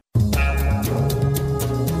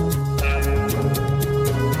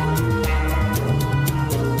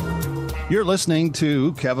You're listening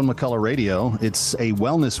to Kevin McCullough Radio. It's a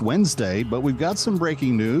Wellness Wednesday, but we've got some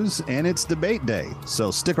breaking news, and it's debate day,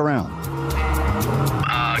 so stick around.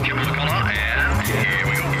 Kevin McCullough, and here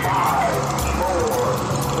we go. 5, 4,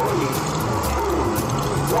 3,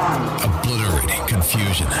 2, 1. Obliterating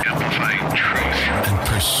confusion. Amplifying truth. And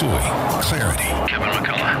pursuing clarity. Kevin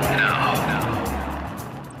McCullough, now.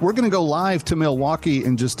 We're going to go live to Milwaukee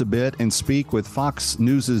in just a bit and speak with Fox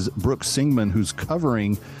News' Brooke Singman, who's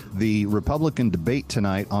covering the Republican debate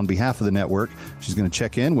tonight on behalf of the network. She's going to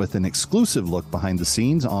check in with an exclusive look behind the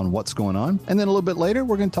scenes on what's going on. And then a little bit later,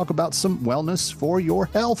 we're going to talk about some wellness for your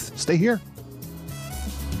health. Stay here.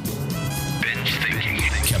 Binge thinking.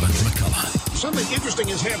 Kevin McCullough. Something interesting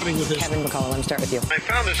is happening with this. Kevin McCullough, let me start with you. I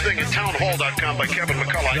found this thing at townhall.com by Kevin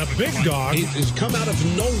McCullough. The big dog has come out of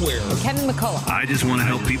nowhere. Kevin McCullough, I just want to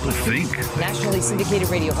help people think. nationally syndicated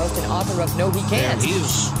radio host and author of No He Can't.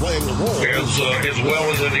 He's playing the role as well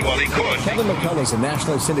as anybody could. Kevin McCullough is a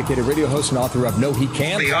nationally syndicated radio host and author of No He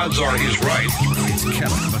Can't. The odds are he's right. It's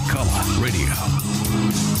Kevin McCullough Radio.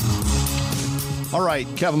 All right,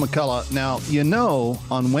 Kevin McCullough. Now,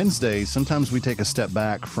 on Wednesday, sometimes we take a step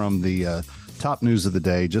back from the top news of the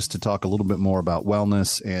day just to talk a little bit more about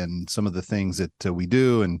wellness and some of the things that we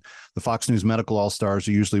do. And the Fox News Medical All-Stars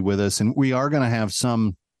are usually with us, and we are going to have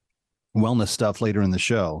some wellness stuff later in the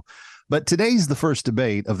show. But today's the first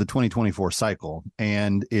debate of the 2024 cycle,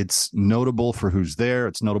 and it's notable for who's there.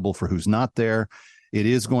 It's notable for who's not there. It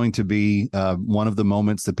is going to be one of the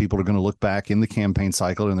moments that people are going to look back in the campaign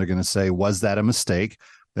cycle, and they're going to say, was that a mistake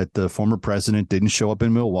that the former president didn't show up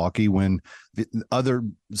in Milwaukee when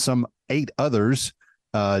some 8 others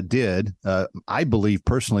did? I believe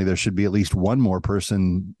personally there should be at least one more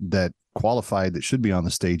person that qualified that should be on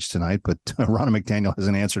the stage tonight, but Ronna McDaniel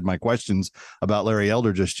hasn't answered my questions about Larry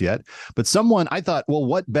Elder just yet. But someone, I thought, well,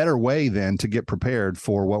 what better way then to get prepared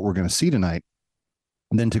for what we're going to see tonight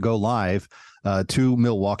than to go live to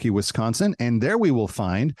Milwaukee, Wisconsin. And there we will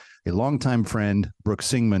find a longtime friend, Brooke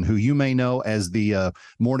Singman, who you may know as the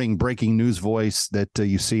morning breaking news voice that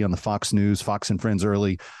you see on the Fox News, Fox and Friends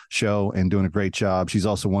Early show, and doing a great job. She's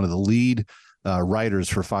also one of the lead writers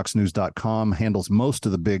for foxnews.com, handles most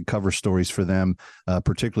of the big cover stories for them,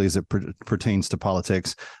 particularly as it pertains to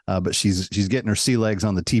politics. But she's getting her sea legs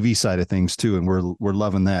on the TV side of things too, and we're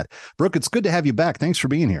loving that. Brooke, it's good to have you back. Thanks for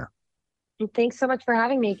being here. Thanks so much for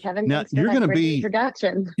having me, Kevin. Now, Thanks for that great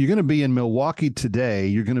introduction. You're going to be in Milwaukee today.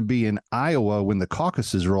 You're going to be in Iowa when the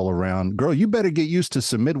caucuses roll around. Girl, you better get used to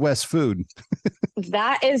some Midwest food.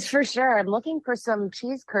 That is for sure. I'm looking for some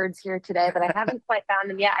cheese curds here today, but I haven't quite found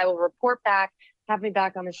them yet. I will report back. Have me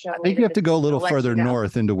back on the show. I think you have to go a little further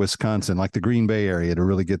north into Wisconsin, like the Green Bay area, to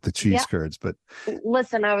really get the cheese curds. But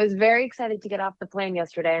listen, I was very excited to get off the plane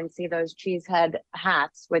yesterday and see those cheesehead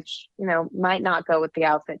hats, which, might not go with the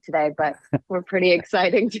outfit today, but were pretty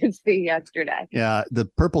exciting to see yesterday. Yeah, the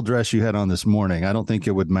purple dress you had on this morning, I don't think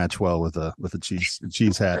it would match well with a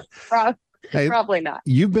cheese hat. Hey, probably not.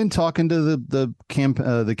 You've been talking to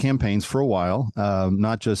the campaigns for a while,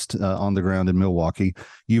 not just on the ground in Milwaukee.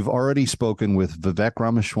 You've already spoken with Vivek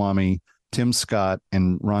Ramaswamy, Tim Scott,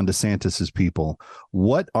 and Ron DeSantis's people.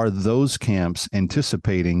 What are those camps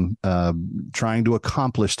anticipating trying to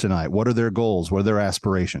accomplish tonight? What are their goals? What are their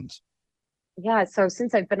aspirations? Yeah, so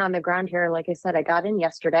since I've been on the ground here, like I said, I got in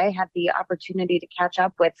yesterday, had the opportunity to catch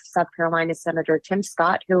up with South Carolina Senator Tim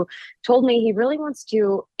Scott, who told me he really wants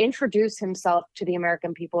to introduce himself to the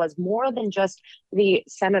American people as more than just the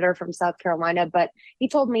senator from South Carolina. But he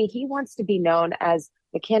told me he wants to be known as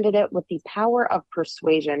the candidate with the power of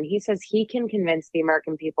persuasion. He says he can convince the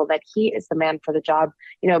American people that he is the man for the job.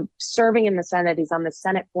 Serving in the Senate, he's on the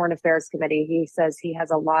Senate Foreign Affairs Committee. He says he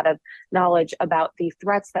has a lot of knowledge about the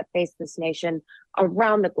threats that face this nation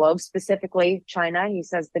around the globe, specifically China. He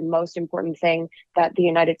says the most important thing that the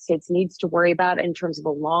United States needs to worry about in terms of a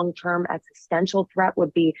long-term existential threat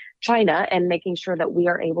would be China, and making sure that we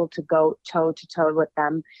are able to go toe-to-toe with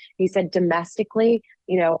them. He said domestically,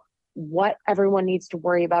 what everyone needs to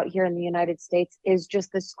worry about here in the United States is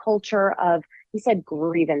just this culture of, he said,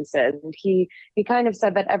 grievances. And he kind of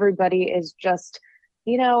said that everybody is just,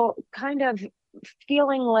 kind of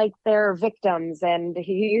feeling like they're victims. And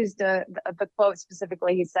he used the quote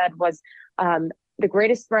specifically he said was, the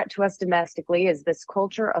greatest threat to us domestically is this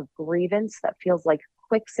culture of grievance that feels like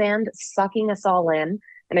quicksand sucking us all in.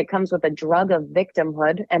 And it comes with a drug of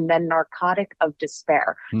victimhood and then narcotic of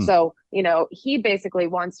despair. So, he basically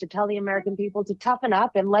wants to tell the American people to toughen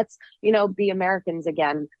up and let's, be Americans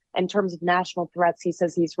again. in terms of national threats, he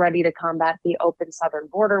says he's ready to combat the open southern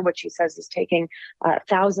border, which he says is taking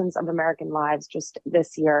thousands of American lives just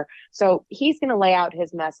this year. So he's going to lay out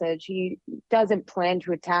his message. He doesn't plan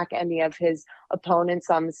to attack any of his opponents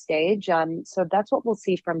on the stage. So that's what we'll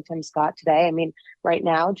see from Tim Scott today. I mean, right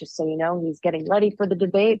now, just so you know, he's getting ready for the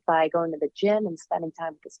debate by going to the gym and spending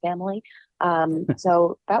time with his family.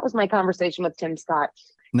 So that was my conversation with Tim Scott.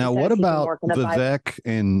 Now, what about Vivek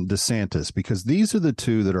and DeSantis? Because these are the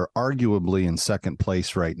two that are arguably in second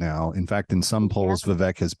place right now. In fact, in some polls,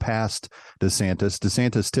 Vivek has passed DeSantis.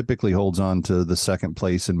 DeSantis typically holds on to the second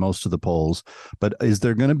place in most of the polls. But is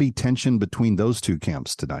there going to be tension between those two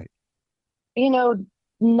camps tonight? You know,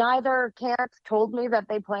 neither camp told me that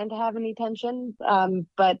they plan to have any tension,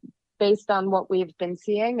 but based on what we've been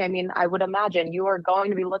seeing, I mean, I would imagine you are going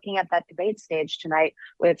to be looking at that debate stage tonight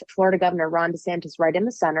with Florida Governor Ron DeSantis right in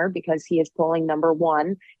the center because he is polling number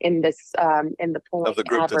one in this in the polling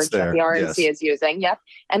average that the RNC is using. Yep.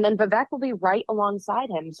 And then Vivek will be right alongside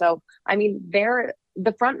him. So, I mean, they're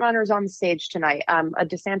the front runners on the stage tonight. A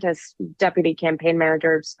DeSantis deputy campaign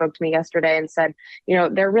manager spoke to me yesterday and said, you know,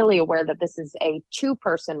 they're really aware that this is a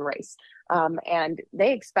two-person race. And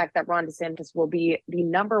they expect that Ron DeSantis will be the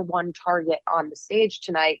number one target on the stage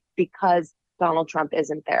tonight because Donald Trump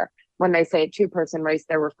isn't there. When they say a two-person race,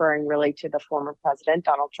 they're referring really to the former president,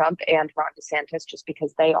 Donald Trump, and Ron DeSantis, just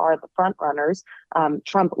because they are the front runners.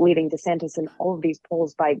 Trump leading DeSantis in all of these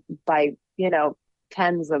polls by you know,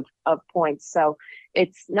 tens of points. So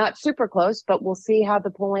it's not super close, but we'll see how the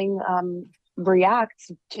polling reacts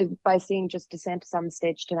to by seeing just DeSantis on the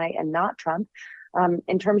stage tonight and not Trump.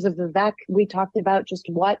 In terms of Vivek, we talked about just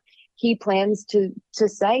what he plans to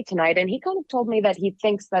say tonight. And he kind of told me that he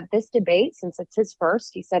thinks that this debate, since it's his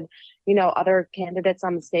first, he said, you know, other candidates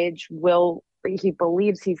on the stage he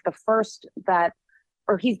believes he's the first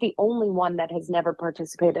or he's the only one that has never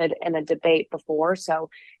participated in a debate before. So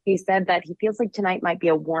he said that he feels like tonight might be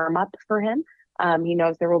a warm up for him. He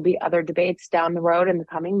knows there will be other debates down the road in the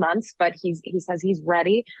coming months, but he says he's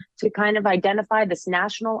ready to kind of identify this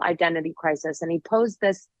national identity crisis. And he posed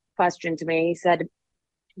this question to me. He said,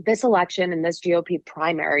 this election and this GOP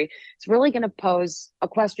primary is really going to pose a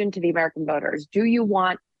question to the American voters. Do you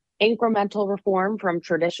want incremental reform from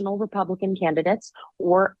traditional Republican candidates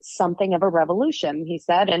or something of a revolution, he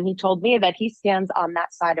said. And he told me that he stands on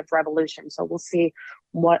that side of revolution. So we'll see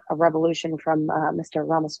what a revolution from Mr.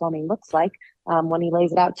 Ramaswamy looks like when he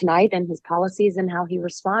lays it out tonight and his policies and how he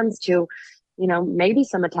responds to, you know, maybe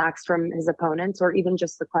some attacks from his opponents or even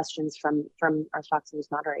just the questions from our Fox News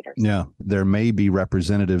moderators. Yeah, there may be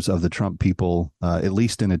representatives of the Trump people, at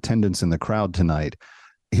least in attendance in the crowd tonight.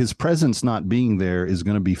 His presence not being there is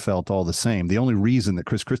going to be felt all the same. The only reason that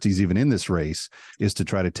Chris Christie's even in this race is to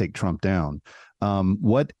try to take Trump down.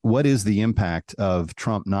 What is the impact of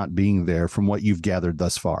Trump not being there from what you've gathered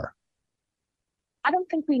thus far? I don't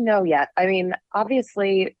think we know yet. I mean,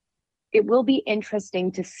 obviously, it will be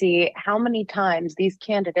interesting to see how many times these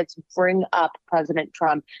candidates bring up President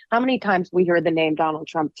Trump, how many times we hear the name Donald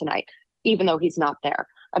Trump tonight, even though he's not there.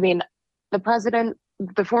 I mean, the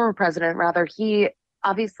former president, rather, he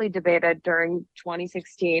obviously debated during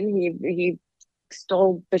 2016. He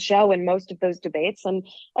stole the show in most of those debates, and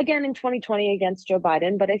again in 2020 against Joe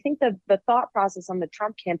Biden. But I think the thought process on the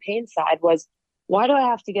Trump campaign side was, why do I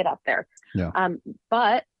have to get up there? Yeah.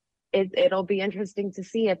 But it'll be interesting to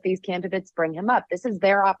see if these candidates bring him up. This is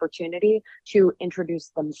their opportunity to introduce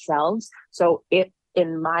themselves. So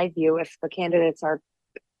in my view, if the candidates are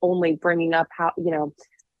only bringing up how, you know,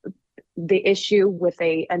 the issue with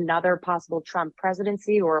another possible Trump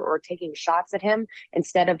presidency or taking shots at him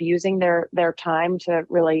instead of using their time to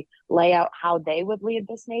really lay out how they would lead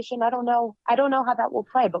this nation. I don't know how that will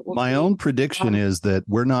play, but my own prediction is that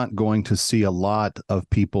we're not going to see a lot of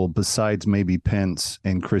people besides maybe Pence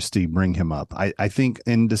and Christie bring him up. I think,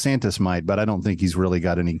 and DeSantis might, but I don't think he's really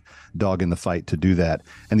got any dog in the fight to do that.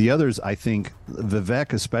 And the others, I think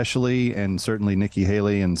Vivek especially, and certainly Nikki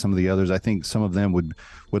Haley and some of the others, I think some of them would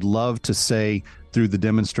love to say through the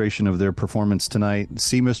demonstration of their performance tonight,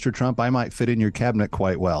 see, Mr. Trump, I might fit in your cabinet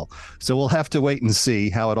quite well. So we'll have to wait and see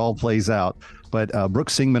how it all plays out. But Brooke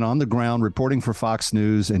Singman on the ground reporting for Fox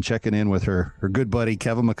News and checking in with her good buddy,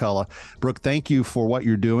 Kevin McCullough. Brooke, thank you for what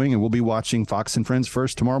you're doing, and we'll be watching Fox and Friends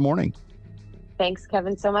First tomorrow morning. Thanks,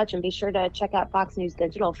 Kevin, so much. And be sure to check out Fox News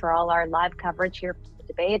Digital for all our live coverage here for the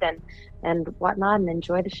debate and whatnot, and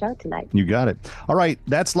enjoy the show tonight. You got it. All right,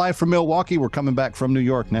 that's live from Milwaukee. We're coming back from New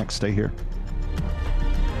York next. Stay here.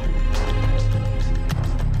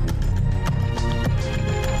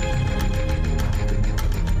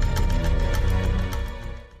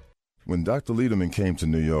 When Dr. Lederman came to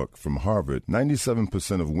New York from Harvard,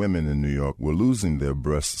 97% of women in New York were losing their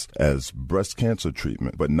breasts as breast cancer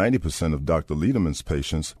treatment, but 90% of Dr. Lederman's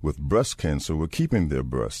patients with breast cancer were keeping their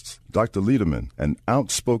breasts. Dr. Lederman, an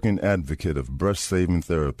outspoken advocate of breast-saving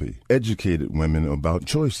therapy, educated women about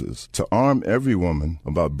choices. To arm every woman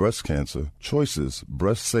about breast cancer, choices,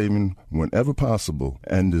 breast-saving whenever possible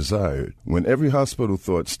and desired. When every hospital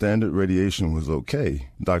thought standard radiation was okay,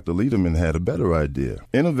 Dr. Lederman had a better idea.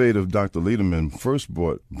 Innovative Dr. Lederman first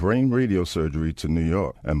brought brain radiosurgery to New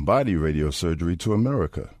York and body radiosurgery to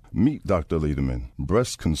America. Meet Dr. Lederman,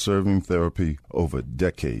 breast-conserving therapy over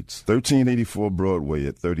decades. 1384 Broadway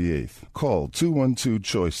at 38th. Call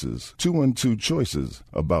 212-CHOICES. 212-CHOICES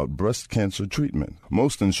about breast cancer treatment.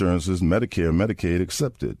 Most insurances, Medicare, Medicaid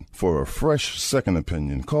accepted. For a fresh second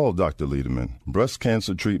opinion, call Dr. Lederman. Breast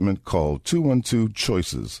cancer treatment, call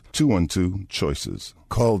 212-CHOICES. 212-CHOICES.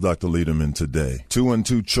 Call Dr. Lederman today.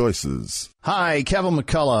 212-CHOICES. Hi, Kevin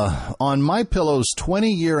McCullough. On MyPillow's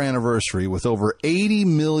 20-year anniversary with over 80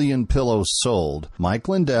 million pillows sold, Mike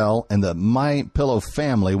Lindell and the MyPillow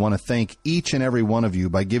family want to thank each and every one of you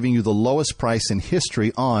by giving you the lowest price in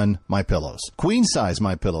history on MyPillows. Queen-size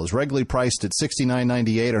MyPillows, regularly priced at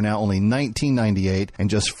 $69.98, are now only $19.98, and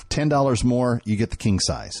just $10 more, you get the king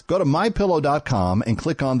size. Go to MyPillow.com and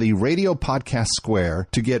click on the Radio Podcast Square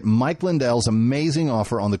to get Mike Lindell's amazing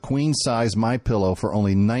offer on the queen-size MyPillow for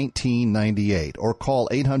only $19.98. Or call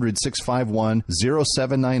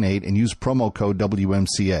 800-651-0798 and use promo code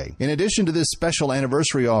WMCA. In addition to this special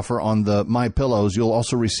anniversary offer on the MyPillows, you'll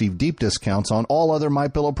also receive deep discounts on all other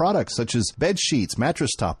MyPillow products, such as bed sheets,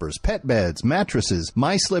 mattress toppers, pet beds, mattresses,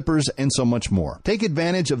 My Slippers, and so much more. Take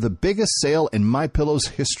advantage of the biggest sale in MyPillow's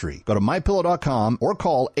history. Go to MyPillow.com or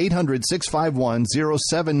call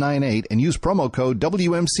 800-651-0798 and use promo code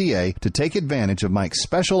WMCA to take advantage of Mike's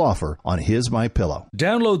special offer on his MyPillow.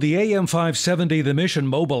 Download the AM570 The Mission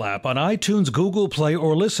mobile app on iTunes, Google Play,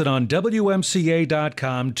 or listen on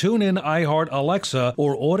WMCA.com, TuneIn, iHeart, Alexa,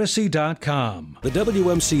 or Odyssey.com. The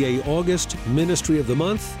WMCA August Ministry of the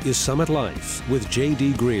Month is Summit Life with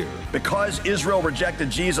J.D. Greer. Because Israel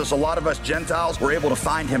rejected Jesus, a lot of us Gentiles were able to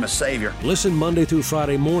find him a Savior. Listen Monday through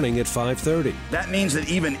Friday morning at 5:30. That means that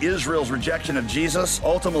even Israel's rejection of Jesus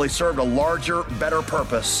ultimately served a larger, better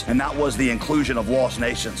purpose, and that was the inclusion of lost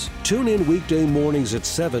nations. Tune in weekday mornings at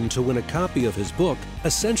 7 to win a copy of his book,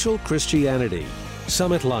 Essential Christianity.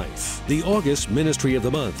 Summit Life, the August Ministry of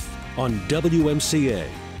the Month on WMCA.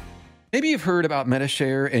 Maybe you've heard about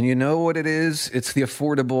MediShare and you know what it is. It's the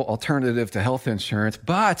affordable alternative to health insurance,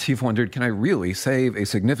 but you've wondered, can I really save a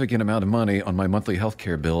significant amount of money on my monthly health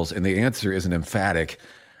care bills? And the answer is an emphatic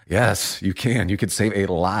yes, you can. You could save a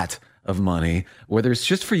lot of money, whether it's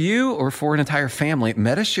just for you or for an entire family.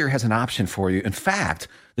 MediShare has an option for you. In fact,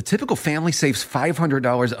 the typical family saves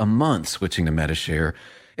 $500 a month switching to MediShare.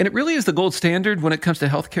 And it really is the gold standard when it comes to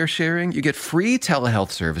healthcare sharing. You get free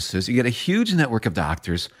telehealth services. You get a huge network of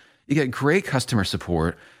doctors. You get great customer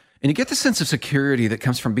support. And you get the sense of security that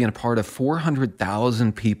comes from being a part of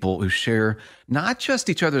 400,000 people who share not just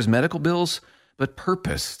each other's medical bills, but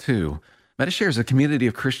purpose too. MediShare is a community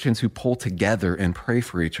of Christians who pull together and pray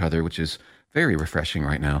for each other, which is very refreshing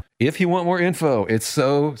right now. If you want more info, it's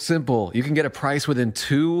so simple. You can get a price within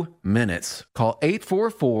 2 minutes. Call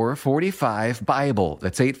 844-45-BIBLE.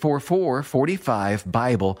 That's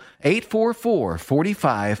 844-45-BIBLE.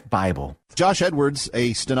 844-45-BIBLE. Josh Edwards,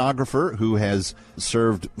 a stenographer who has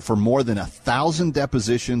served for more than 1,000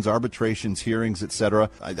 depositions, arbitrations, hearings, etc.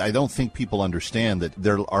 I don't think people understand that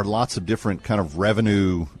there are lots of different kind of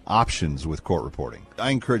revenue options with court reporting.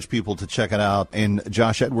 I encourage people to check it out. And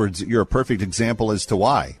Josh Edwards, you're a perfect example as to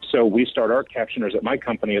why. So we start our captioners at my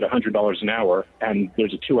company at $100 an hour, and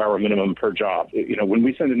there's a 2-hour minimum per job. You know, when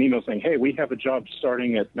we send an email saying, hey, we have a job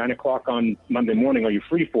starting at 9 o'clock on Monday morning, are you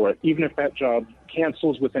free for it? Even if that job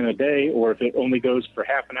cancels within a day, or if it only goes for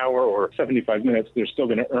half an hour or 75 minutes, they're still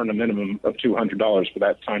going to earn a minimum of $200 for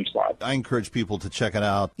that time slot. I encourage people to check it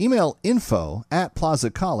out. Email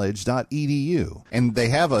info@plazacollege.edu. And they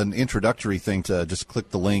have an introductory thing to just click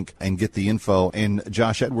the link and get the info. And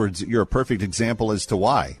Josh Edwards, you're a perfect example as to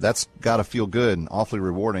why. That's got to feel good and awfully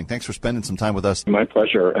rewarding. Thanks for spending some time with us. My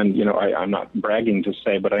pleasure. And, you know, I'm not bragging to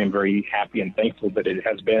say, but I am very happy and thankful that it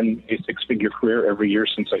has been a 6-figure career every year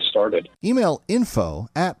since I started. Email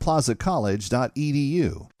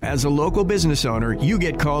info@plazacollege.edu. As a local business owner, you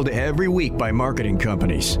get called every week by marketing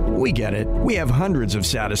companies. We get it. We have hundreds of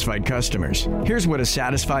satisfied customers. Here's what a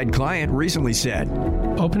satisfied client recently said.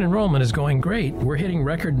 Open enrollment is going great. We're hitting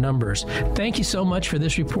record numbers. Thank you so much for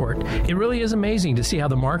this report. It really is amazing to see how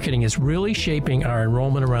the marketing is really shaping our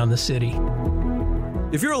enrollment around the city.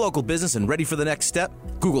 If you're a local business and ready for the next step,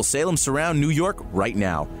 Google Salem Surround New York right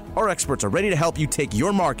now. Our experts are ready to help you take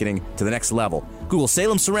your marketing to the next level. Google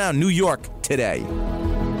Salem Surround New York today.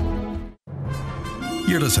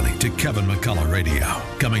 You're listening to Kevin McCullough Radio,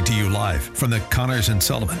 coming to you live from the Connors and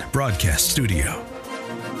Sullivan Broadcast Studio.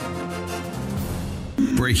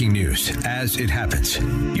 Breaking news as it happens.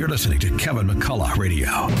 You're listening to Kevin McCullough Radio.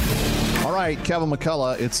 All right, Kevin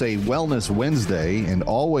McCullough, it's a Wellness Wednesday, and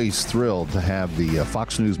always thrilled to have the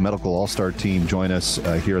Fox News Medical All-Star team join us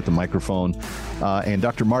here at the microphone. And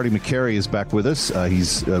Dr. Marty Makary is back with us.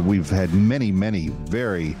 We've had many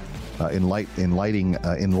very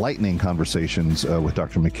enlightening conversations with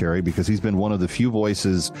Dr. Makary, because he's been one of the few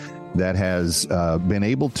voices that has been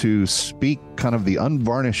able to speak kind of the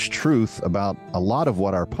unvarnished truth about a lot of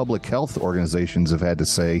what our public health organizations have had to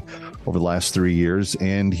say over the last 3 years.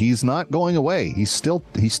 And he's not going away. He's still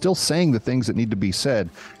saying the things that need to be said.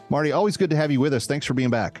 Marty, always good to have you with us. Thanks for being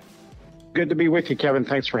back. Good to be with you, Kevin.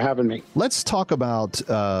 Thanks for having me. Let's talk about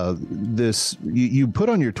this. You put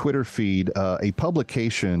on your Twitter feed a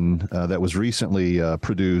publication that was recently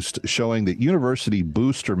produced showing that university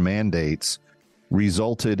booster mandates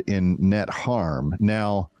resulted in net harm.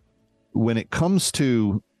 Now, when it comes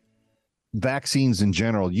to vaccines in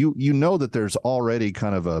general, you know that there's already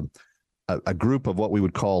kind of a group of what we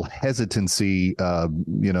would call hesitancy,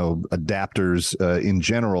 adapters in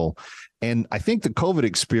general. And I think the COVID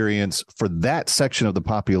experience for that section of the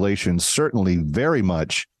population certainly very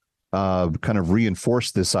much kind of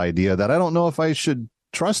reinforced this idea that I don't know if I should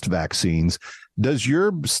trust vaccines. Does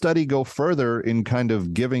your study go further in kind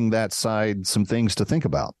of giving that side some things to think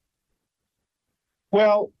about?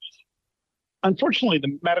 Well, unfortunately,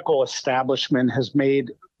 the medical establishment has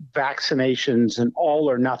made vaccinations an all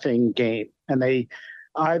or nothing game. And they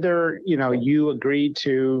either, you agree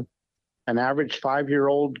to an average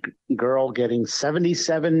 5-year-old girl getting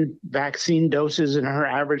 77 vaccine doses in her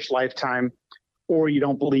average lifetime, or you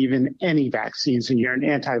don't believe in any vaccines and you're an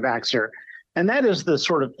anti-vaxxer. And that is the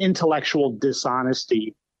sort of intellectual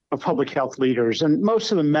dishonesty of public health leaders. And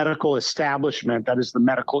most of the medical establishment, that is the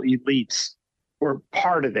medical elites, were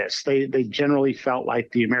part of this. They generally felt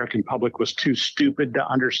like the American public was too stupid to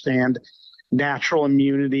understand natural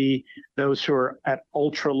immunity, those who are at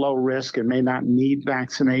ultra low risk and may not need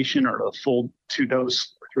vaccination or a full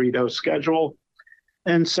 2-dose, 3-dose schedule.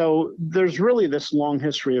 And so there's really this long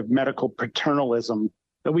history of medical paternalism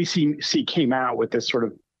that we see came out with this sort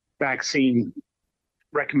of vaccine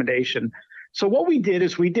recommendation. So what we did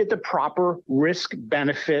is we did the proper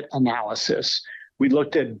risk-benefit analysis. We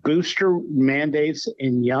looked at booster mandates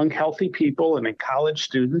in young, healthy people and in college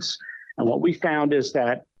students. And what we found is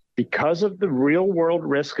that because of the real-world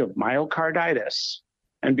risk of myocarditis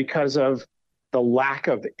and because of the lack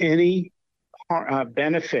of any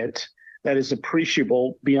benefit that is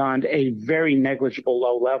appreciable beyond a very negligible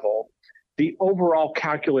low level, the overall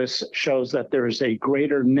calculus shows that there is a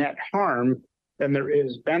greater net harm than there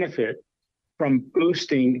is benefit from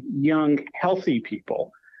boosting young, healthy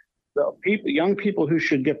people. The young people who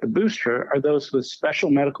should get the booster are those with special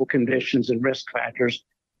medical conditions and risk factors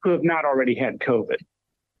who have not already had COVID.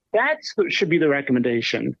 That should be the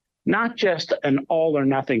recommendation, not just an all or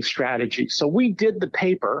nothing strategy. So we did the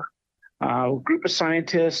paper, a group of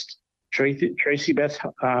scientists, Tracy Beth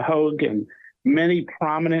Hogue and many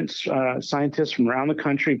prominent scientists from around the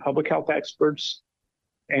country, public health experts.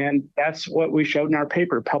 And that's what we showed in our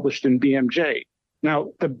paper published in BMJ.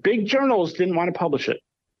 Now, the big journals didn't want to publish it.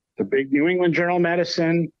 The big New England Journal of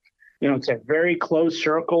Medicine, it's a very closed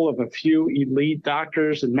circle of a few elite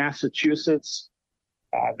doctors in Massachusetts.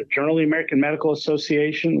 The Journal of the American Medical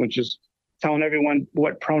Association, which is telling everyone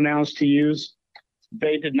what pronouns to use,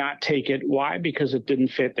 they did not take it. Why? Because it didn't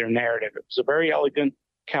fit their narrative. It was a very elegant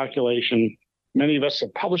calculation. Many of us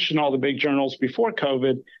have published in all the big journals before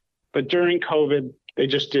COVID, but during COVID, they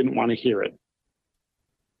just didn't want to hear it.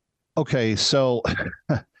 Okay, so,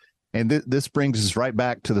 and this brings us right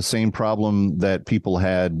back to the same problem that people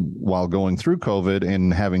had while going through COVID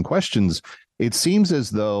and having questions. It seems as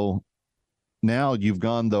though now you've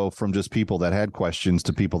gone, though, from just people that had questions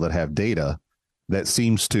to people that have data that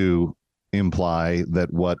seems to imply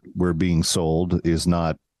that what we're being sold is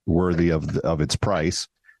not worthy of its price.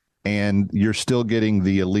 And you're still getting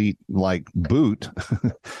the elite like boot,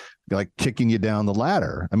 like kicking you down the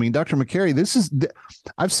ladder. I mean, Dr. Makary,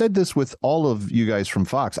 I've said this with all of you guys from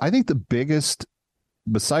Fox. I think the biggest,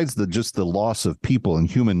 besides just the loss of people and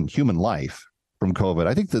human life from COVID,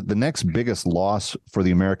 I think that the next biggest loss for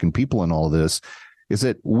the American people in all of this is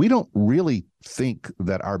that we don't really think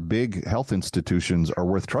that our big health institutions are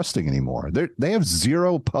worth trusting anymore. They have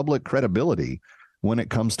zero public credibility. when it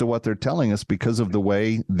comes to what they're telling us because of the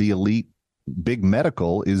way the elite big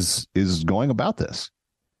medical is going about this.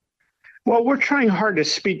 Well, we're trying hard to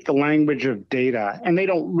speak the language of data, and they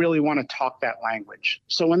don't really want to talk that language.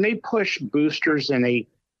 So when they push boosters in a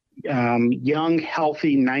young,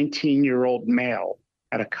 healthy 19-year-old male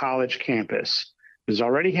at a college campus who's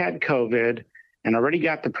already had COVID and already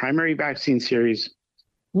got the primary vaccine series,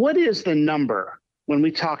 what is the number when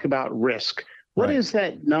we talk about risk? What is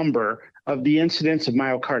that number of the incidence of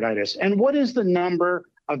myocarditis? And what is the number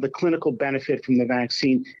of the clinical benefit from the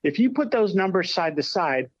vaccine? If you put those numbers side to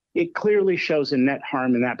side, it clearly shows a net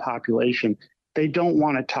harm in that population. They don't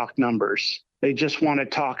want to talk numbers. They just want to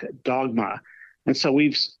talk dogma. And so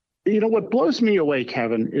what blows me away,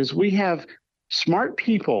 Kevin, is we have smart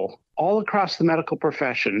people all across the medical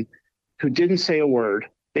profession who didn't say a word.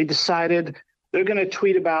 They decided they're going to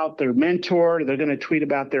tweet about their mentor. They're going to tweet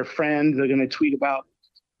about their friend. They're going to tweet about,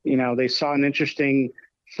 they saw an interesting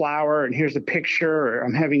flower and here's the picture, or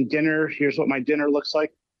I'm having dinner. Here's what my dinner looks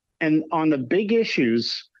like. And on the big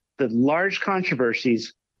issues, the large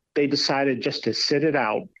controversies, they decided just to sit it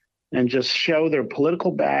out and just show their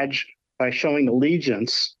political badge by showing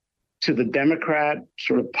allegiance to the Democrat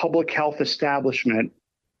sort of public health establishment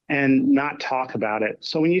and not talk about it.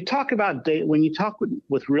 So when you talk about data, when you talk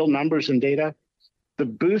with real numbers and data, the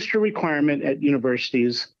booster requirement at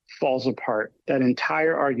universities falls apart. That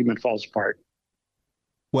entire argument falls apart.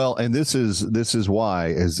 Well, and this is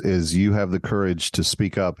why, as you have the courage to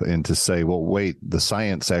speak up and to say, well, wait, the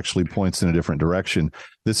science actually points in a different direction.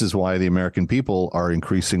 This is why the American people are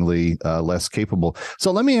increasingly less capable.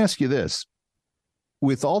 So let me ask you this.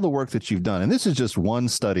 With all the work that you've done, and this is just one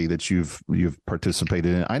study that you've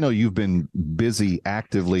participated in. I know you've been busy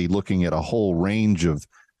actively looking at a whole range of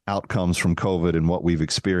outcomes from COVID and what we've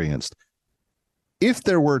experienced. If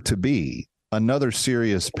there were to be another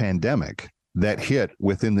serious pandemic that hit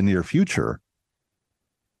within the near future,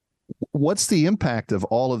 what's the impact of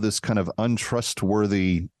all of this kind of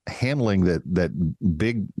untrustworthy handling that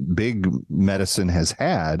big medicine has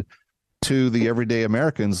had to the everyday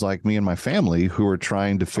Americans like me and my family who are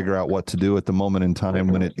trying to figure out what to do at the moment in time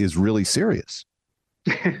when it is really serious?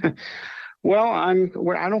 Well, I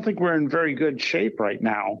don't think we're in very good shape right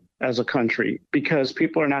now as a country, because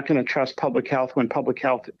people are not going to trust public health when public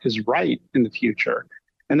health is right in the future.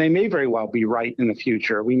 And they may very well be right in the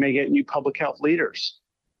future. We may get new public health leaders.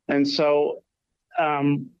 And so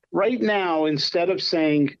right now, instead of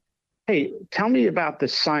saying, hey, tell me about the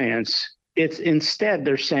science, instead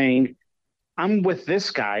they're saying, I'm with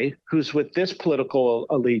this guy who's with this political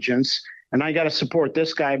allegiance, and I got to support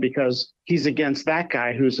this guy because he's against that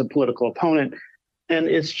guy who's a political opponent. And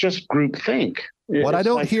it's just groupthink. What I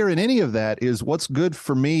don't hear in any of that is what's good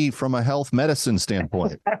for me from a health medicine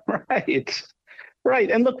standpoint.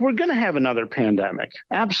 Right. And look, we're going to have another pandemic.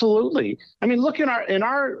 Absolutely. I mean, look,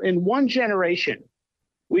 in one generation,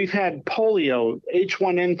 we've had polio,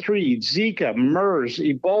 H1N3, Zika, MERS,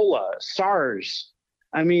 Ebola, SARS.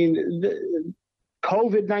 I mean,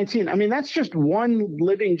 COVID-19. I mean, that's just one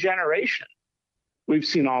living generation. We've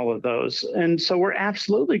seen all of those. And so we're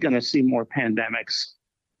absolutely going to see more pandemics.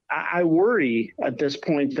 I worry at this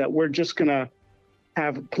point that we're just going to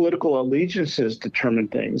have political allegiances determine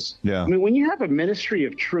things. Yeah. I mean, when you have a ministry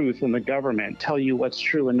of truth in the government tell you what's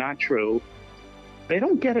true and not true, they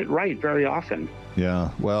don't get it right very often. Yeah.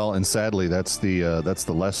 Well, and sadly, that's the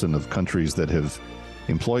lesson of countries that have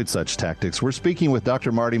employed such tactics. We're speaking with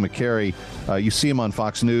Dr. Marty Makary. You see him on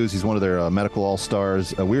Fox News. He's one of their medical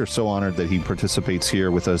all-stars. We are so honored that he participates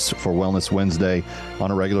here with us for Wellness Wednesday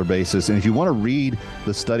on a regular basis. And if you want to read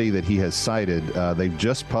the study that he has cited, they've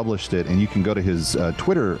just published it, and you can go to his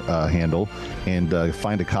Twitter handle and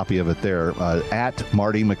find a copy of it there, at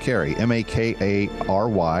Marty Makary, Makary,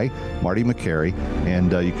 Marty Makary,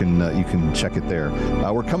 and you can check it there.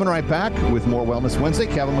 We're coming right back with more Wellness Wednesday.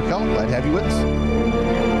 Kevin McCullough, glad to have you with us.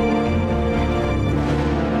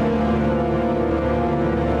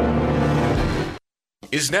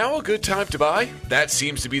 Is now a good time to buy? That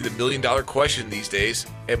seems to be the million-dollar question these days,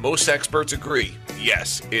 and most experts agree,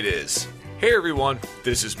 yes, it is. Hey everyone,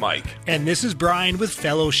 this is Mike. And this is Brian with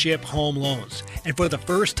Fellowship Home Loans. And for the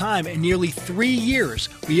first time in nearly 3 years,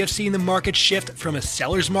 we have seen the market shift from a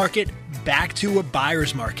seller's market back to a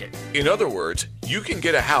buyer's market. In other words, you can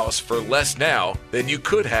get a house for less now than you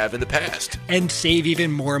could have in the past. And save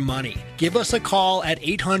even more money. Give us a call at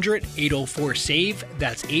 800-804-SAVE.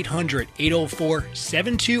 That's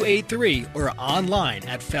 800-804-7283 or online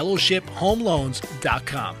at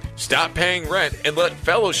fellowshiphomeloans.com. Stop paying rent and let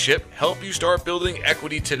Fellowship help you start building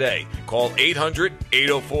equity today. Call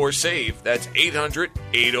 800-804-SAVE. That's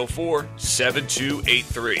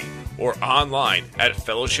 800-804-7283. or online at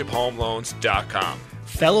fellowshiphomeloans.com.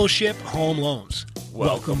 Fellowship Home Loans.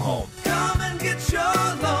 Welcome home. Come and get your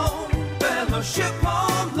loan. Fellowship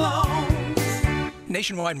Home Loans.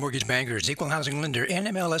 Nationwide Mortgage Bankers, Equal Housing Lender,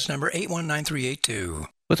 NMLS number 819382.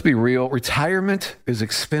 Let's be real. Retirement is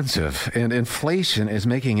expensive, and inflation is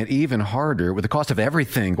making it even harder with the cost of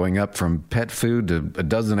everything going up from pet food to a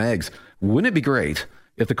dozen eggs. Wouldn't it be great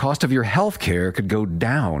if the cost of your health care could go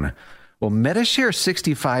down? Well, Medishare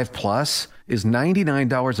 65 Plus is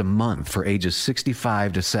 $99 a month for ages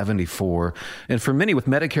 65 to 74. And for many with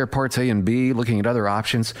Medicare Parts A and B, looking at other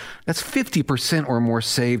options, that's 50% or more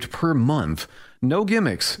saved per month. No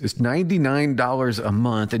gimmicks. It's $99 a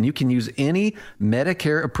month, and you can use any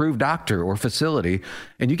Medicare-approved doctor or facility,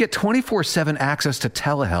 and you get 24/7 access to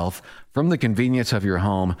telehealth from the convenience of your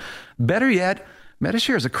home. Better yet,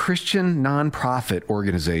 Medishare is a Christian nonprofit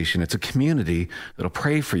organization. It's a community that'll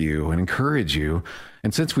pray for you and encourage you.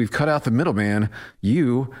 And since we've cut out the middleman,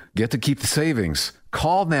 you get to keep the savings.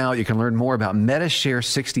 Call now. You can learn more about Medishare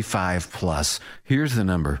 65 Plus. Here's the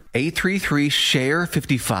number: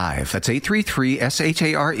 833-SHARE-55. That's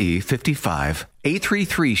 833-SHARE-55.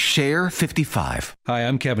 833-SHARE-55. Hi,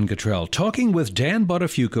 I'm Kevin Cottrell, talking with Dan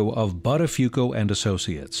Buttafuoco of Buttafuoco and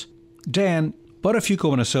Associates. Dan,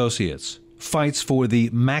 Buttafuoco and Associates fights for the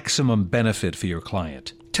maximum benefit for your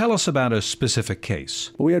client. Tell us about a specific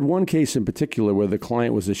case. Well, we had one case in particular where the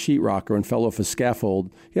client was a sheetrocker and fell off a scaffold.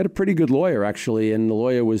 He had a pretty good lawyer, actually, and the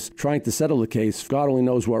lawyer was trying to settle the case. God only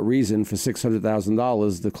knows what reason. For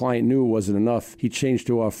 $600,000, the client knew it wasn't enough. He changed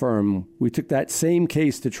to our firm. We took that same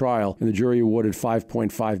case to trial, and the jury awarded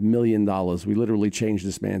 $5.5 million. We literally changed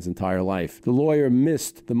this man's entire life. The lawyer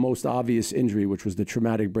missed the most obvious injury, which was the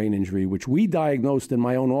traumatic brain injury, which we diagnosed in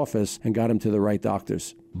my own office and got him to the right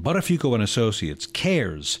doctors. Buttafuoco and Associates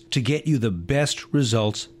cares to get you the best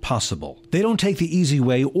results possible. They don't take the easy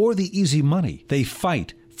way or the easy money. They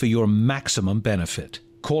fight for your maximum benefit.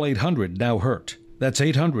 Call 800-NOW-HURT. That's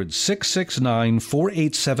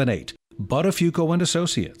 800-669-4878. Buttafuoco and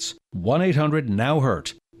Associates.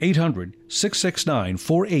 1-800-NOW-HURT.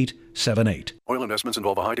 800-669-4878. Oil investments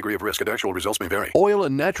involve a high degree of risk and actual results may vary. Oil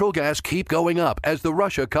and natural gas keep going up as the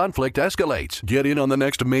Russia conflict escalates. Get in on the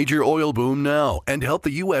next major oil boom now and help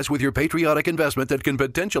the U.S. with your patriotic investment that can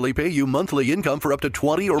potentially pay you monthly income for up to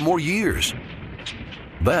 20 or more years.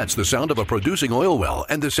 That's the sound of a producing oil well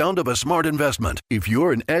and the sound of a smart investment. If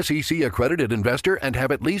you're an SEC-accredited investor and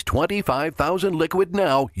have at least $25,000 liquid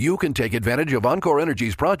now, you can take advantage of Encore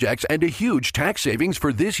Energy's projects and a huge tax savings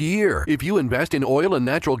for this year. If you invest in oil and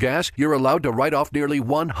natural gas, you're allowed to write off nearly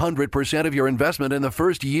 100% of your investment in the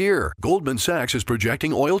first year. Goldman Sachs is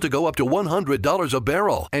projecting oil to go up to $100 a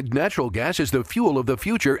barrel, and natural gas is the fuel of the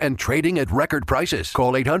future and trading at record prices.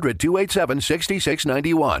 Call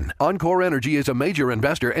 800-287-6691. Encore Energy is a major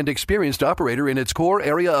investor and experienced operator in its core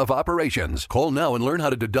area of operations. Call now and learn how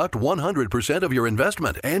to deduct 100% of your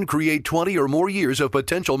investment and create 20 or more years of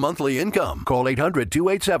potential monthly income. Call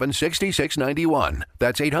 800-287-6691.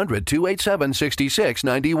 That's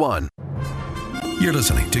 800-287-6691. You're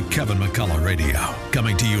listening to Kevin McCullough Radio,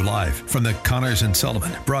 coming to you live from the Connors and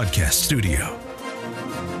Sullivan Broadcast Studio.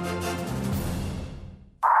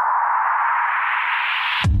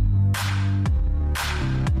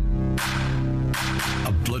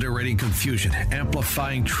 Obliterating confusion,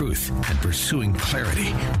 amplifying truth, and pursuing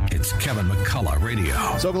clarity. It's Kevin McCullough Radio.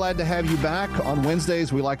 So glad to have you back. On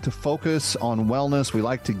Wednesdays, we like to focus on wellness. We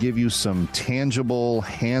like to give you some tangible,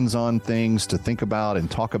 hands-on things to think about and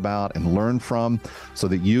talk about and learn from so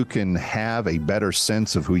that you can have a better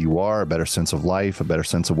sense of who you are, a better sense of life, a better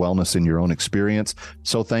sense of wellness in your own experience.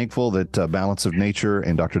 So thankful that Balance of Nature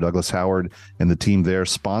and Dr. Douglas Howard and the team there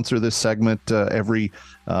sponsor this segment every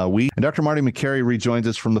week. And Dr. Marty McCary rejoins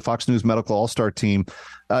us from the Fox News Medical All-Star team.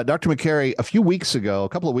 Dr. McCary, a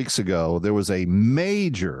couple of weeks ago, there was a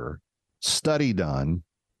major study done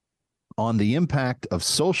on the impact of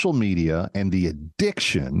social media and the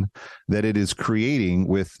addiction that it is creating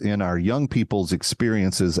within our young people's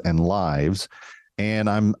experiences and lives. And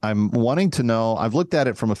I'm wanting to know, I've looked at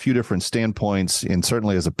it from a few different standpoints, and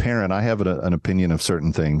certainly as a parent, I have an opinion of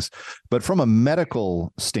certain things. But from a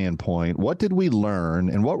medical standpoint, what did we learn,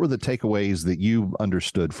 and what were the takeaways that you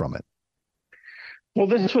understood from it? Well,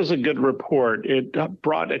 this was a good report. It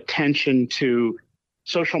brought attention to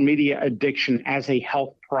social media addiction as a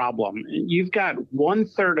health problem. You've got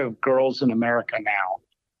 1/3 of girls in America now.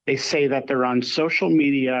 They say that they're on social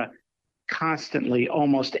media constantly,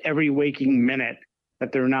 almost every waking minute,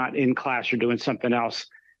 that they're not in class or doing something else.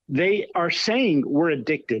 They are saying we're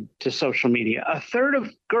addicted to social media. 1/3 of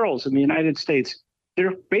girls in the United States,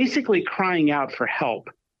 they're basically crying out for help.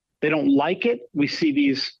 They don't like it. We see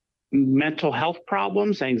these mental health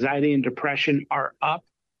problems, anxiety and depression are up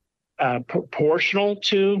proportional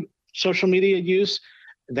to social media use.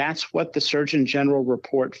 That's what the Surgeon General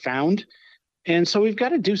report found. And so we've got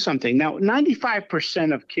to do something. Now,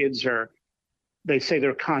 95% of kids they say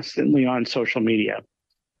they're constantly on social media.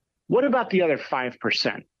 What about the other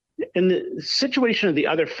 5%? In the situation of the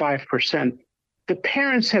other 5%, the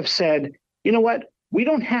parents have said, you know what? We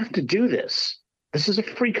don't have to do this. This is a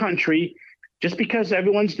free country. Just because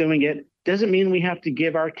everyone's doing it doesn't mean we have to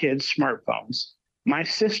give our kids smartphones. My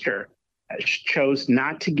sister chose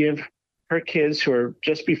not to give her kids, who are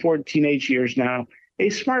just before teenage years now, a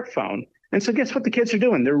smartphone. And so guess what the kids are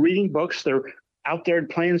doing? They're reading books. They're out there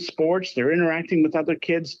playing sports. They're interacting with other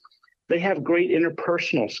kids. They have great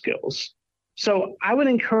interpersonal skills. So I would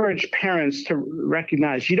encourage parents to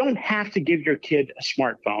recognize you don't have to give your kid a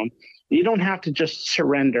smartphone. You don't have to just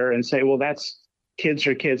surrender and say, well, that's kids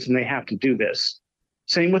are kids and they have to do this.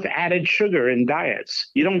 Same with added sugar in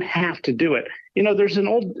diets. You don't have to do it. You know, there's an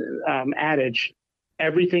old adage,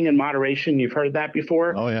 everything in moderation. You've heard that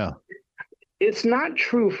before. Oh, yeah. It's not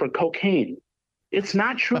true for cocaine. It's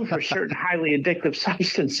not true for certain highly addictive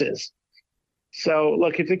substances. So,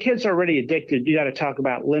 look, if the kid's already addicted, you got to talk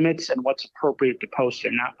about limits and what's appropriate to post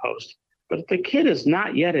or not post. But if the kid is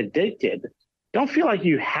not yet addicted, don't feel like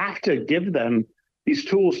you have to give them these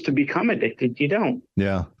tools to become addicted. You don't.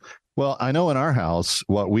 Yeah. Well, I know in our house,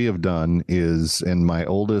 what we have done is, and my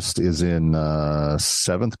oldest is in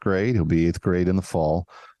 7th grade. He'll be 8th grade in the fall.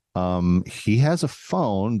 He has a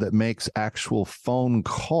phone that makes actual phone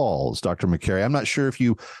calls, Dr. McCary. I'm not sure if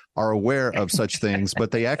you are aware of such things,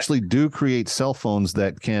 but they actually do create cell phones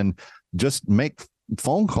that can just make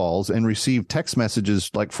phone calls and receive text messages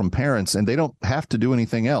like from parents, and they don't have to do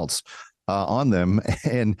anything else on them.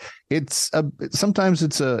 And it's sometimes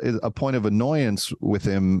it's a point of annoyance with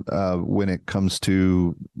him when it comes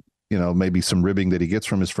to, you know, maybe some ribbing that he gets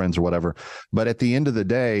from his friends or whatever. But at the end of the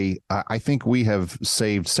day, I think we have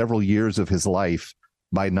saved several years of his life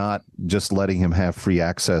by not just letting him have free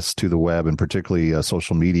access to the web, and particularly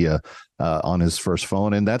social media on his first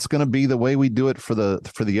phone. And that's going to be the way we do it for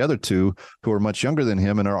the other two who are much younger than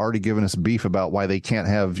him and are already giving us beef about why they can't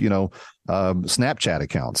have, you know, Snapchat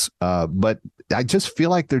accounts. But I just feel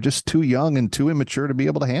like they're just too young and too immature to be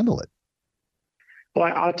able to handle it.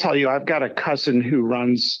 Well, I'll tell you, I've got a cousin who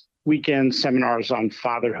runs weekend seminars on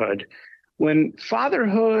fatherhood. When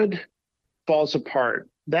fatherhood falls apart,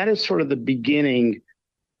 that is sort of the beginning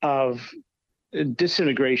of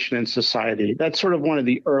disintegration in society. That's sort of one of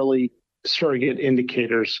the early surrogate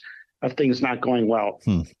indicators of things not going well.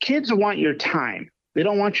 Kids want your time. They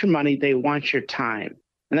don't want your money. They want your time.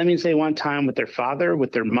 And that means they want time with their father,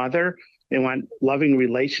 with their mother. They want loving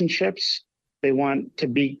relationships. They want to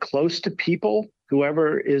be close to people,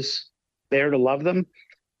 whoever is there to love them.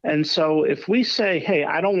 And so if we say, hey,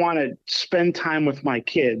 I don't want to spend time with my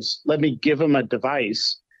kids, let me give them a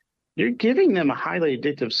device, you're giving them a highly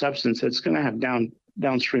addictive substance that's going to have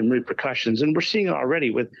downstream repercussions. And we're seeing it already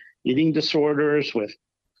with eating disorders, with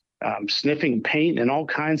sniffing paint, and all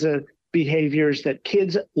kinds of behaviors that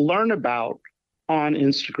kids learn about on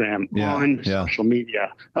Instagram, on social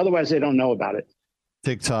media. Otherwise, they don't know about it.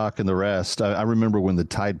 TikTok and the rest. I remember when the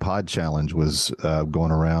Tide Pod Challenge was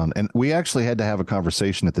going around, and we actually had to have a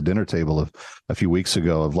conversation at the dinner table a few weeks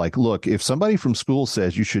ago of like, look, if somebody from school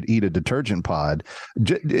says you should eat a detergent pod,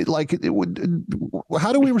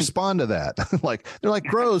 how do we respond to that? Like, they're like,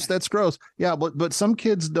 gross, that's gross. Yeah, but some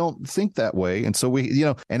kids don't think that way. And so we, you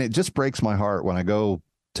know, and it just breaks my heart when I go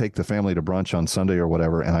take the family to brunch on Sunday or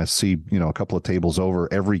whatever, and I see, you know, a couple of tables over,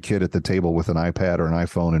 every kid at the table with an iPad or an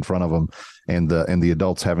iPhone in front of them, and the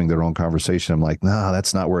adults having their own conversation. I'm like, nah,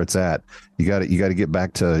 that's not where it's at. You got to get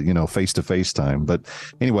back to, you know, face-to-face time. But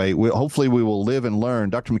anyway, hopefully we will live and learn.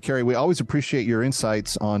 Dr. McCary, we always appreciate your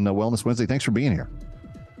insights on Wellness Wednesday. Thanks for being here.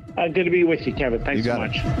 Good to be with you, Kevin. Thanks so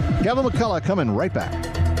much. Kevin McCullough coming right back.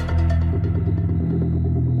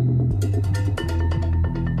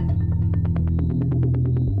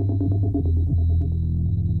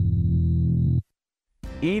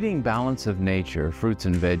 Eating balance of nature, fruits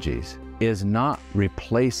and veggies, is not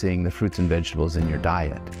replacing the fruits and vegetables in your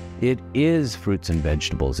diet. It is fruits and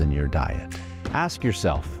vegetables in your diet. Ask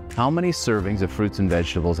yourself, how many servings of fruits and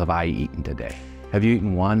vegetables have I eaten today? Have you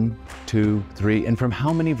eaten 1, 2, 3, and from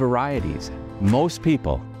how many varieties? Most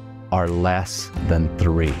people are less than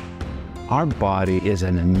 3. Our body is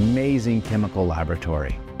an amazing chemical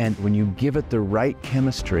laboratory, and when you give it the right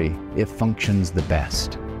chemistry, it functions the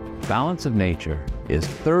best. Balance of Nature is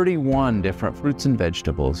 31 different fruits and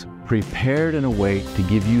vegetables prepared in a way to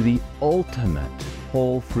give you the ultimate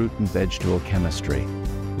whole fruit and vegetable chemistry.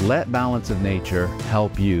 Let Balance of Nature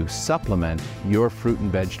help you supplement your fruit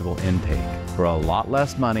and vegetable intake for a lot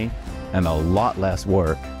less money and a lot less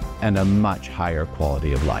work and a much higher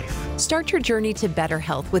quality of life. Start your journey to better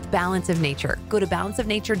health with Balance of Nature. Go to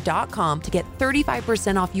balanceofnature.com to get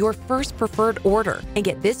 35% off your first preferred order and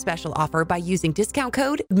get this special offer by using discount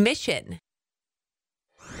code MISSION.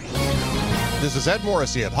 This is Ed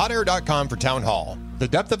Morrissey of HotAir.com for Town Hall. The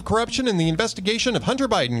depth of corruption in the investigation of Hunter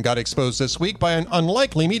Biden got exposed this week by an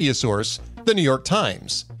unlikely media source, the New York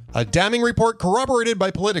Times. A damning report corroborated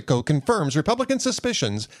by Politico confirms Republican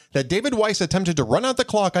suspicions that David Weiss attempted to run out the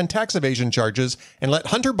clock on tax evasion charges and let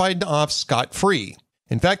Hunter Biden off scot-free.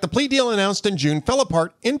 In fact, the plea deal announced in June fell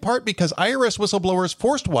apart in part because IRS whistleblowers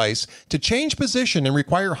forced Weiss to change position and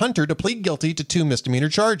require Hunter to plead guilty to 2 misdemeanor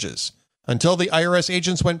charges. Until the IRS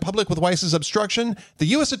agents went public with Weiss's obstruction, the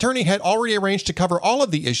U.S. attorney had already arranged to cover all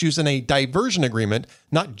of the issues in a diversion agreement,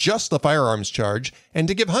 not just the firearms charge, and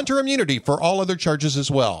to give Hunter immunity for all other charges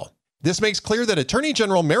as well. This makes clear that Attorney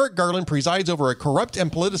General Merrick Garland presides over a corrupt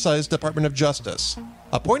and politicized Department of Justice.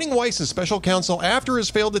 Appointing Weiss as special counsel after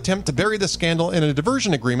his failed attempt to bury the scandal in a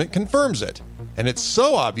diversion agreement confirms it. And it's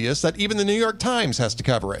so obvious that even the New York Times has to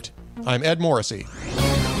cover it. I'm Ed Morrissey.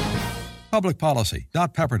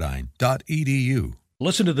 Publicpolicy.pepperdine.edu.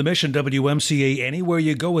 Listen to The Mission WMCA anywhere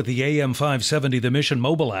you go with the AM 570 The Mission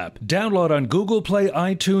mobile app. Download on Google Play,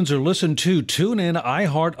 iTunes, or listen to TuneIn,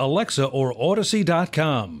 iHeart, Alexa, or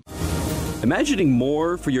Odyssey.com. Imagining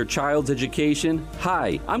more for your child's education?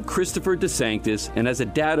 Hi, I'm Christopher DeSanctis, and as a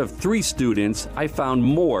dad of 3 students, I found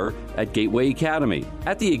more at Gateway Academy.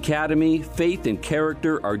 At the Academy, faith and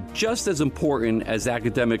character are just as important as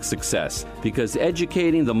academic success, because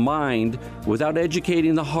educating the mind without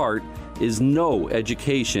educating the heart is no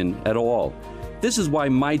education at all. This is why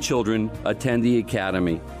my children attend the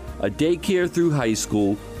Academy, a daycare through high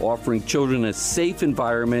school offering children a safe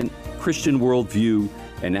environment, Christian worldview,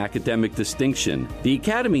 and academic distinction. The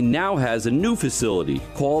Academy now has a new facility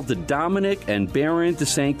called the Dominic and Baron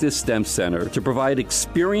DeSanctis STEM Center to provide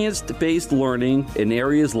experience-based learning in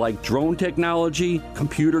areas like drone technology,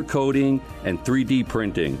 computer coding, and 3D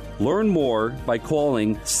printing. Learn more by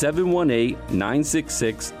calling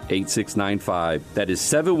 718-966-8695. That is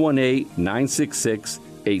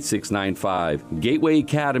 718-966-8695. Gateway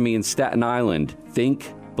Academy in Staten Island.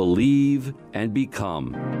 Think, believe, and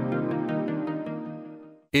become.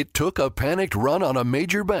 It took a panicked run on a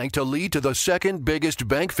major bank to lead to the second biggest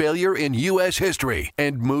bank failure in U.S. history.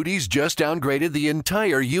 And Moody's just downgraded the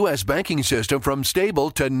entire U.S. banking system from stable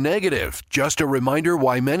to negative. Just a reminder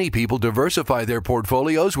why many people diversify their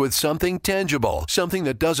portfolios with something tangible, something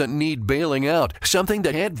that doesn't need bailing out, something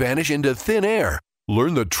that can't vanish into thin air.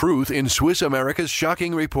 Learn the truth in Swiss America's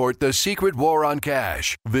shocking report, The Secret War on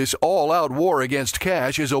Cash. This all-out war against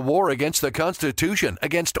cash is a war against the Constitution,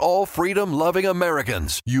 against all freedom-loving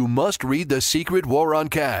Americans. You must read The Secret War on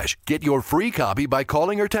Cash. Get your free copy by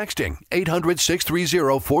calling or texting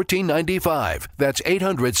 800-630-1495. That's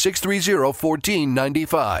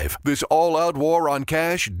 800-630-1495. This all-out war on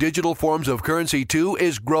cash, digital forms of currency too,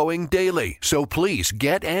 is growing daily. So please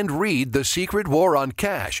get and read The Secret War on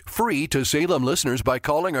Cash, free to Salem listeners by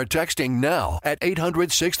calling or texting now at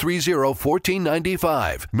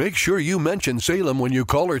 800-630-1495. Make sure you mention Salem when you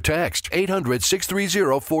call or text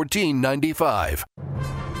 800-630-1495.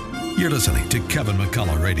 You're listening to Kevin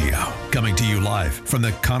McCullough Radio, coming to you live from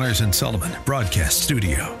the Connors and Sullivan Broadcast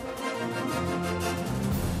Studio.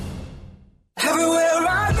 Everywhere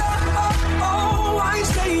I go, I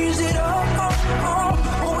stays it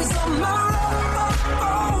always on my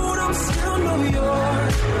road, I'm still New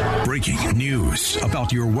York. Breaking news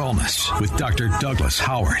about your wellness with Dr. Douglas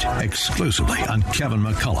Howard, exclusively on Kevin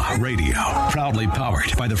McCullough Radio. Proudly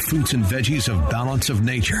powered by the fruits and veggies of Balance of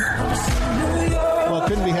Nature. Well,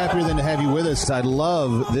 couldn't be happier than to have you with us. I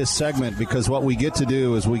love this segment because what we get to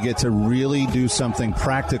do is we get to really do something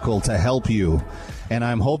practical to help you. And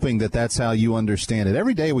I'm hoping that that's how you understand it.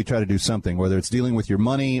 Every day we try to do something, whether it's dealing with your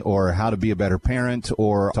money or how to be a better parent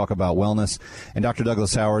or talk about wellness. And Dr.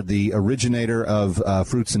 Douglas Howard, the originator of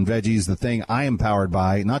Fruits and Veggies, the thing I am powered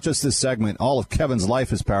by, not just this segment, all of Kevin's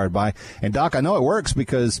life is powered by. And, Doc, I know it works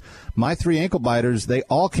because my 3 ankle biters, they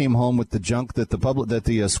all came home with the junk that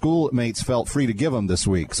the schoolmates felt free to give them this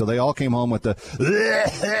week. So they all came home with the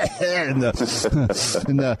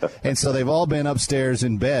and so they've all been upstairs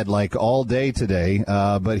in bed like all day today.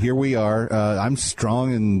 But here we are. I'm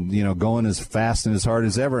strong and, going as fast and as hard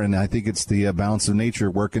as ever. And I think it's the balance of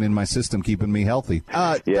nature working in my system, keeping me healthy.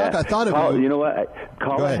 Doc, I thought of you know what?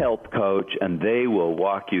 Call a health coach and they will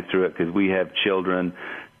walk you through it because we have children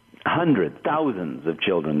thousands of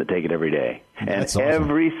children that take it every day. That's and awesome.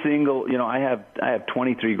 Every single, I have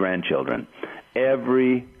 23 grandchildren.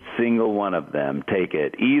 Every single one of them take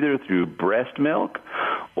it either through breast milk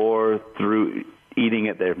or through eating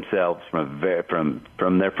it themselves from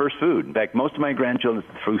their first food. In fact, most of my grandchildren,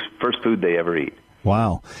 it's the first food they ever eat.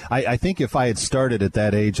 Wow. I think if I had started at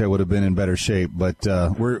that age, I would have been in better shape. But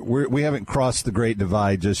we haven't crossed the great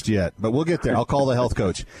divide just yet. But we'll get there. I'll call the health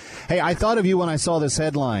coach. Hey, I thought of you when I saw this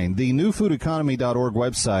headline. The newfoodeconomy.org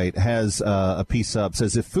website has a piece up.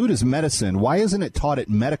 Says, if food is medicine, why isn't it taught at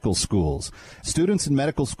medical schools? Students in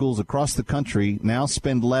medical schools across the country now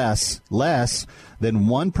spend less than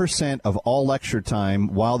 1% of all lecture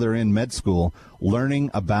time while they're in med school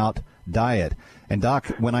learning about diet. And Doc,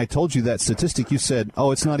 when I told you that statistic, you said,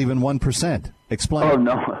 "Oh, it's not even 1%." Explain. Oh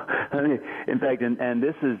no! In fact, and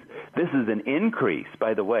this is an increase.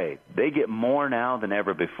 By the way, they get more now than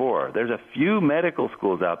ever before. There's a few medical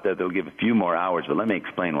schools out there that'll give a few more hours, but let me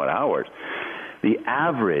explain what hours. The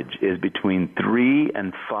average is between 3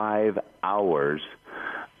 and 5 hours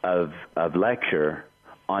of lecture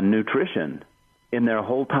on nutrition in their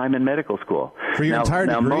whole time in medical school. For your entire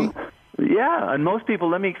degree? Yeah, and most people,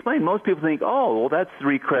 let me explain, most people think, oh, well, that's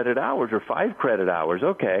 3 credit hours or 5 credit hours.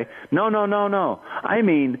 Okay. No. I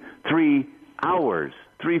mean 3 hours,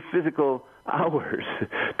 3 physical hours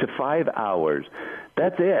to 5 hours.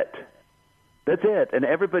 That's it. And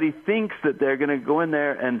everybody thinks that they're going to go in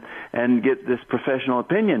there and get this professional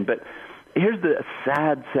opinion. But here's the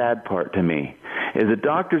sad part to me, is a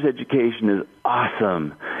doctor's education is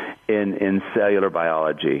awesome in cellular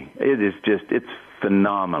biology. It's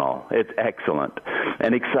phenomenal. It's excellent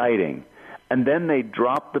and exciting. And then they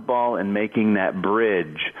drop the ball in making that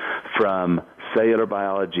bridge from cellular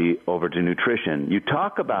biology over to nutrition. You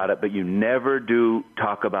talk about it, but you never do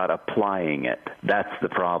talk about applying it. That's the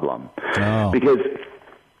problem. Oh. Because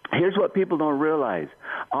here's what people don't realize.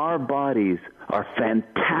 Our bodies are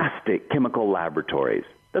fantastic chemical laboratories.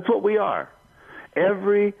 That's what we are.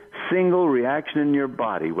 Every single reaction in your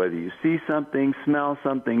body, whether you see something, smell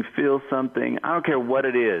something, feel something, I don't care what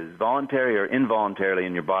it is, voluntary or involuntarily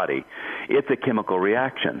in your body, it's a chemical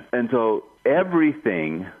reaction. And so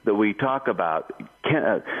everything that we talk about,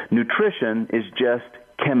 nutrition is just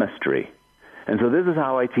chemistry. And so this is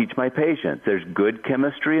how I teach my patients. There's good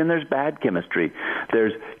chemistry and there's bad chemistry.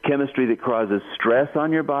 There's chemistry that causes stress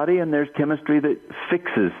on your body, and there's chemistry that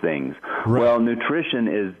fixes things. Right. Well, nutrition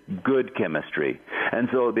is good chemistry. And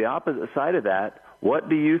so the opposite side of that, what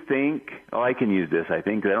do you think? Oh, I can use this, I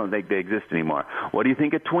think. I don't think they exist anymore. What do you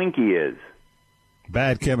think a Twinkie is?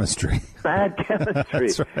 Bad chemistry. Bad chemistry.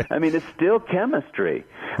 That's right. I mean, it's still chemistry.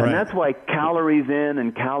 And Right. that's why calories in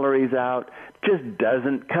and calories out just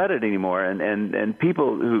doesn't cut it anymore. And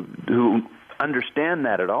people who understand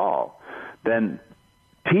that at all then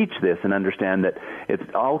teach this and understand that it's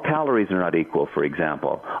all calories are not equal, for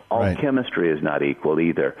example. All Right. chemistry is not equal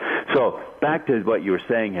either. So back to what you were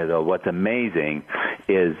saying here, though, what's amazing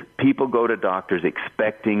is people go to doctors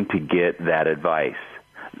expecting to get that advice.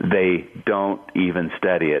 They don't even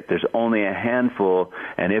study it. There's only a handful,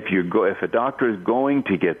 and if a doctor is going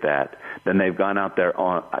to get that, then they've gone out there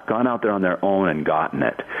on their own and gotten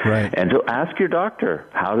it. Right. And so ask your doctor,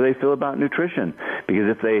 how do they feel about nutrition? Because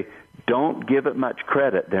if they don't give it much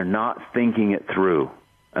credit, they're not thinking it through.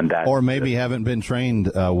 And that, or maybe haven't been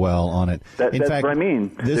trained well on it. That's fact, what I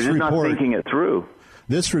mean. They're just not thinking it through.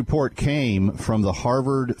 This report came from the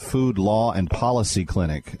Harvard Food Law and Policy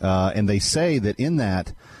Clinic, and they say that in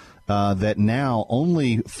that now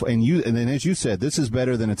only, and as you said, this is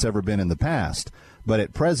better than it's ever been in the past, but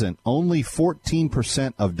at present, only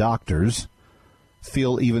 14% of doctors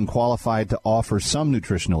feel even qualified to offer some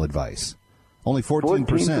nutritional advice. Only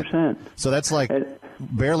 14%. So that's like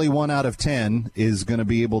barely 1 out of 10 is going to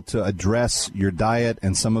be able to address your diet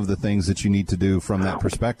and some of the things that you need to do from that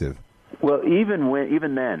perspective. Well,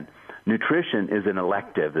 even then, nutrition is an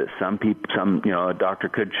elective that a doctor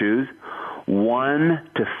could choose. 1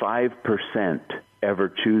 to 5% ever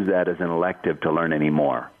choose that as an elective to learn any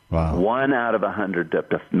more. Wow. 1 out of 100,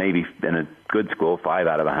 to maybe in a good school, 5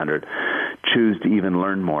 out of 100 choose to even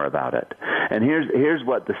learn more about it. And here's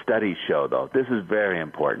what the studies show, though. This is very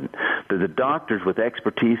important. That the doctors with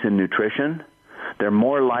expertise in nutrition, they're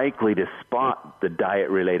more likely to spot the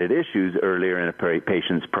diet-related issues earlier in a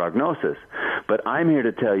patient's prognosis. But I'm here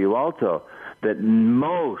to tell you also that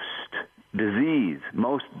most disease,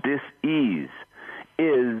 most dis-ease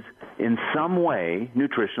is in some way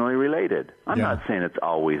nutritionally related. I'm not saying it's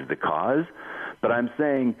always the cause, but I'm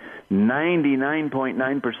saying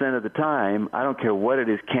 99.9% of the time, I don't care what it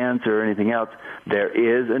is, cancer or anything else, there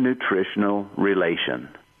is a nutritional relation.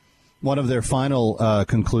 One of their final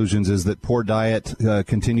conclusions is that poor diet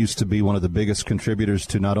continues to be one of the biggest contributors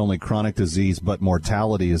to not only chronic disease but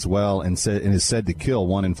mortality as well, and is said to kill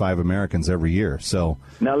 1 in 5 Americans every year. So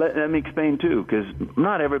now let me explain too, because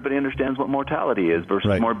not everybody understands what mortality is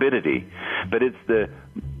versus morbidity, but it's the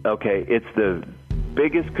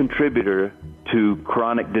biggest contributor to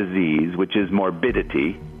chronic disease, which is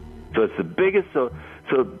morbidity. So it's the biggest. So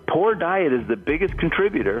poor diet is the biggest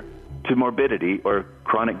contributor to morbidity or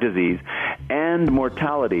chronic disease and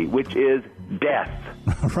mortality, which is death.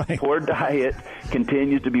 Right. Poor diet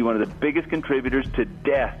continues to be one of the biggest contributors to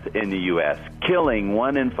death in the U.S., killing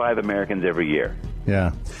 1 in 5 Americans every year.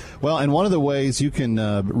 Yeah. Well, and one of the ways you can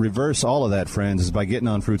reverse all of that, friends, is by getting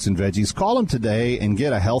on Fruits and Veggies. Call them today and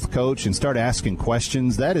get a health coach and start asking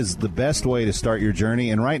questions. That is the best way to start your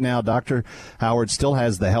journey. And right now, Dr. Howard still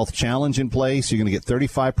has the health challenge in place. You're going to get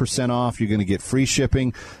 35% off. You're going to get free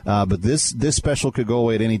shipping. But this special could go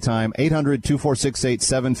away at any time.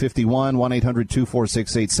 800-246-8751,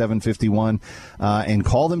 1-800-246-8751. And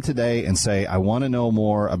call them today and say, I want to know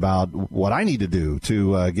more about what I need to do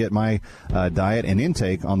to get my diet and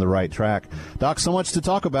intake on the right track. Doc, so much to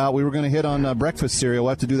talk about. We were going to hit on breakfast cereal. We'll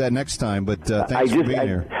have to do that next time, but thanks for being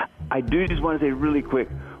here. I do just want to say really quick,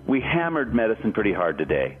 we hammered medicine pretty hard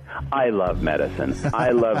today. I love medicine. I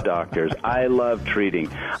love doctors. I love treating.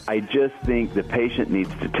 I just think the patient needs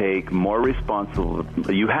to take more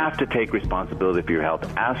responsibility. You have to take responsibility for your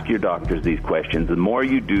health. Ask your doctors these questions. The more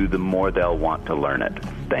you do, the more they'll want to learn it.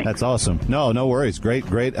 Thanks. That's awesome. No worries. Great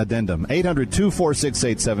addendum.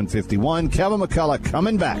 800-246-8751. Kevin McCullough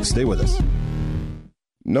coming back. Stay with us.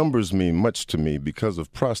 Numbers mean much to me because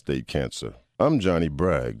of prostate cancer. I'm Johnny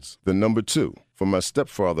Braggs, the number 2. For my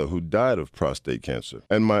stepfather who died of prostate cancer,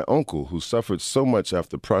 and my uncle who suffered so much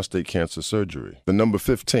after prostate cancer surgery. The number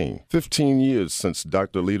 15. 15 years since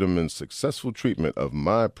Dr. Lederman's successful treatment of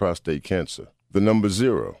my prostate cancer. The number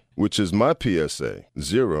 0, which is my PSA,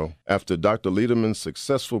 0, after Dr. Lederman's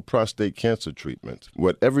successful prostate cancer treatment.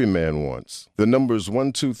 What every man wants. The numbers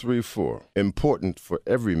 1, 2, 3, 4. Important for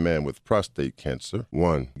every man with prostate cancer.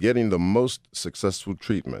 1, getting the most successful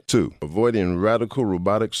treatment. 2, avoiding radical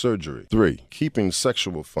robotic surgery. 3, keeping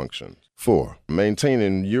sexual function. 4,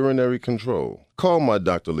 maintaining urinary control. Call my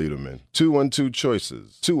Dr. Lederman,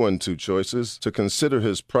 212-CHOICES, 212-CHOICES, to consider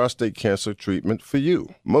his prostate cancer treatment for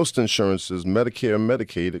you. Most insurances, Medicare,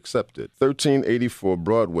 Medicaid accepted. 1384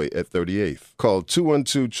 Broadway at 38th. Call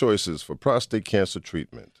 212-CHOICES for prostate cancer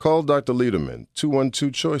treatment. Call Dr. Lederman,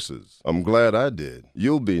 212-CHOICES. I'm glad I did.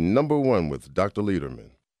 You'll be number 1 with Dr. Lederman.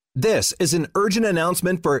 This is an urgent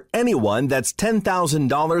announcement for anyone that's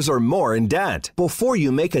 $10,000 or more in debt. Before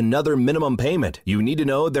you make another minimum payment, you need to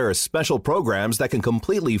know there are special programs that can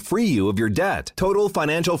completely free you of your debt. Total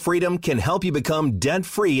Financial Freedom can help you become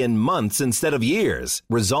debt-free in months instead of years.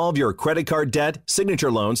 Resolve your credit card debt,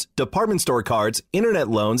 signature loans, department store cards, internet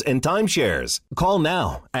loans, and timeshares. Call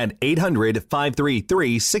now at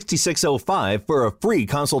 800-533-6605 for a free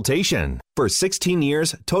consultation. For 16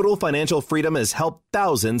 years, Total Financial Freedom has helped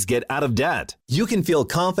thousands get out of debt. You can feel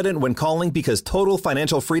confident when calling because Total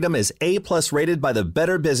Financial Freedom is A+ rated by the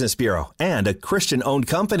Better Business Bureau and a Christian-owned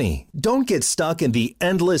company. Don't get stuck in the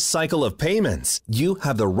endless cycle of payments. You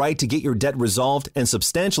have the right to get your debt resolved and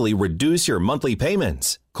substantially reduce your monthly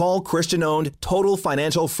payments. Call Christian-owned Total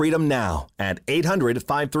Financial Freedom now at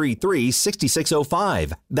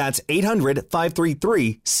 800-533-6605. That's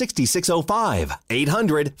 800-533-6605.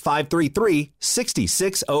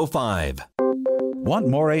 800-533-6605. Want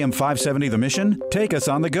more AM 570 The Mission? Take us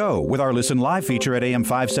on the go with our Listen Live feature at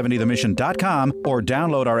am570themission.com or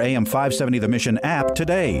download our AM 570 The Mission app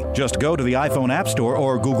today. Just go to the iPhone App Store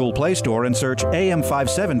or Google Play Store and search AM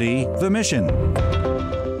 570 The Mission.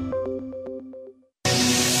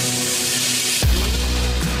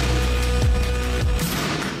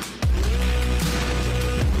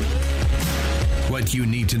 What you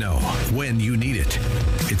need to know when you need it.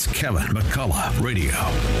 It's Kevin McCullough Radio.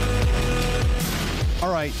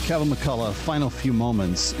 All right, Kevin McCullough, final few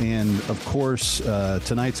moments. And, of course,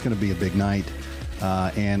 tonight's going to be a big night.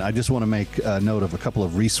 And I just want to make a note of a couple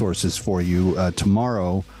of resources for you.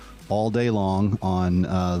 Tomorrow, all day long on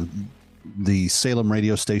the Salem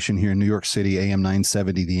radio station here in New York City, AM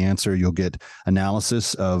 970, The Answer, you'll get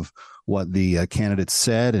analysis of what the candidates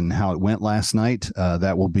said and how it went last night.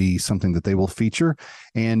 That will be something that they will feature.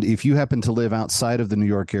 And if you happen to live outside of the New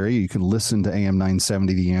York area, you can listen to AM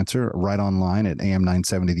 970 The Answer right online at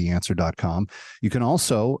am970theanswer.com. You can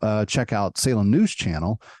also check out Salem News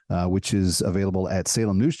Channel, which is available at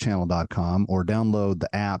salemnewschannel.com, or download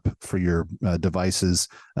the app for your devices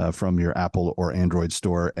from your Apple or Android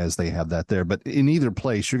store, as they have that there. But in either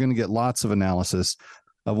place, you're going to get lots of analysis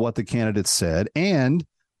of what the candidates said and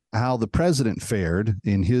how the president fared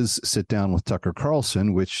in his sit down with Tucker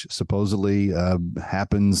Carlson, which supposedly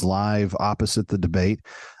happens live opposite the debate.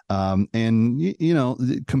 And,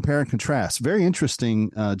 compare and contrast. Very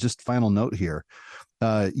interesting. Just final note here.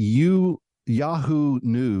 Yahoo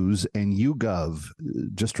News and YouGov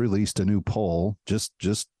just released a new poll just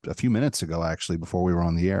a few minutes ago, actually, before we were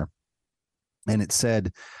on the air. And it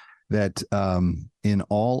said that in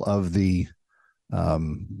all of the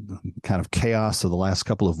kind of chaos of the last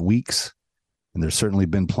couple of weeks, and there's certainly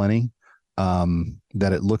been plenty,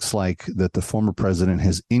 that it looks like that the former president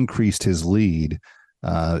has increased his lead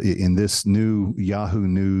in this new Yahoo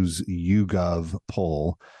News YouGov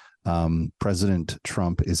poll. President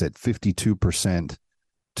Trump is at 52%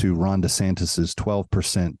 to Ron DeSantis's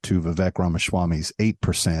 12% to Vivek Ramaswamy's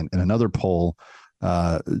 8%. In another poll,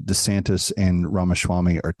 DeSantis and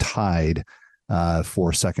Ramaswamy are tied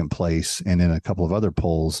for second place. And in a couple of other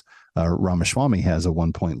polls, Ramaswamy has a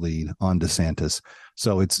 1-point lead on DeSantis.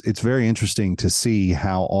 So it's very interesting to see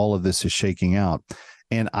how all of this is shaking out.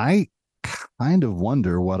 And I kind of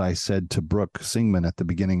wonder what I said to Brooke Singman at the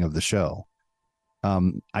beginning of the show.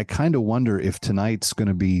 I kind of wonder if tonight's going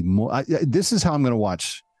to be more. This is how I'm going to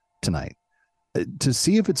watch tonight to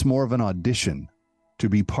see if it's more of an audition to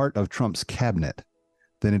be part of Trump's cabinet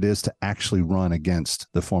than it is to actually run against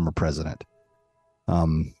the former president.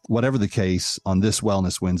 Whatever the case, on this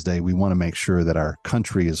Wellness Wednesday, we want to make sure that our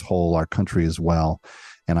country is whole, our country is well.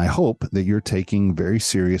 And I hope that you're taking very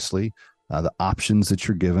seriously the options that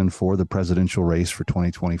you're given for the presidential race for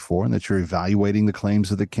 2024, and that you're evaluating the claims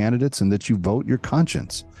of the candidates and that you vote your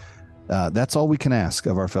conscience. That's all we can ask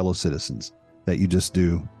of our fellow citizens, that you just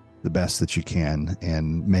do the best that you can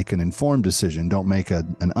and make an informed decision. Don't make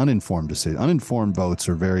an uninformed decision. Uninformed votes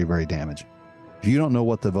are very, very damaging. If you don't know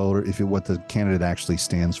what what the candidate actually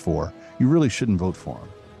stands for, you really shouldn't vote for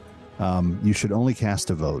them. You should only cast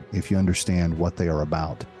a vote if you understand what they are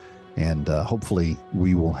about. And hopefully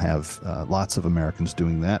we will have lots of Americans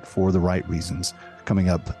doing that for the right reasons coming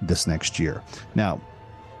up this next year. Now,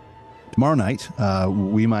 tomorrow night,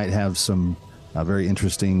 we might have some very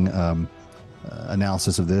interesting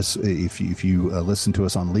analysis of this. If you listen to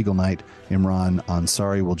us on Legal Night, Imran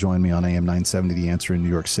Ansari will join me on AM 970, The Answer in New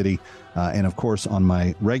York City. And of course, on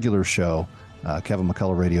my regular show, Kevin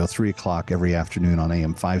McCullough Radio, 3 o'clock every afternoon on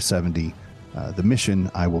AM 570. The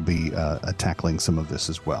Mission, I will be tackling some of this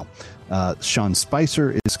as well. Sean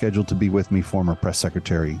Spicer is scheduled to be with me, former press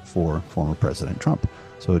secretary for former President Trump.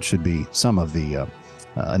 So it should be some of the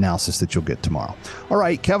analysis that you'll get tomorrow. All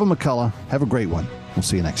right, Kevin McCullough, have a great one. We'll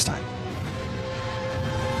see you next time.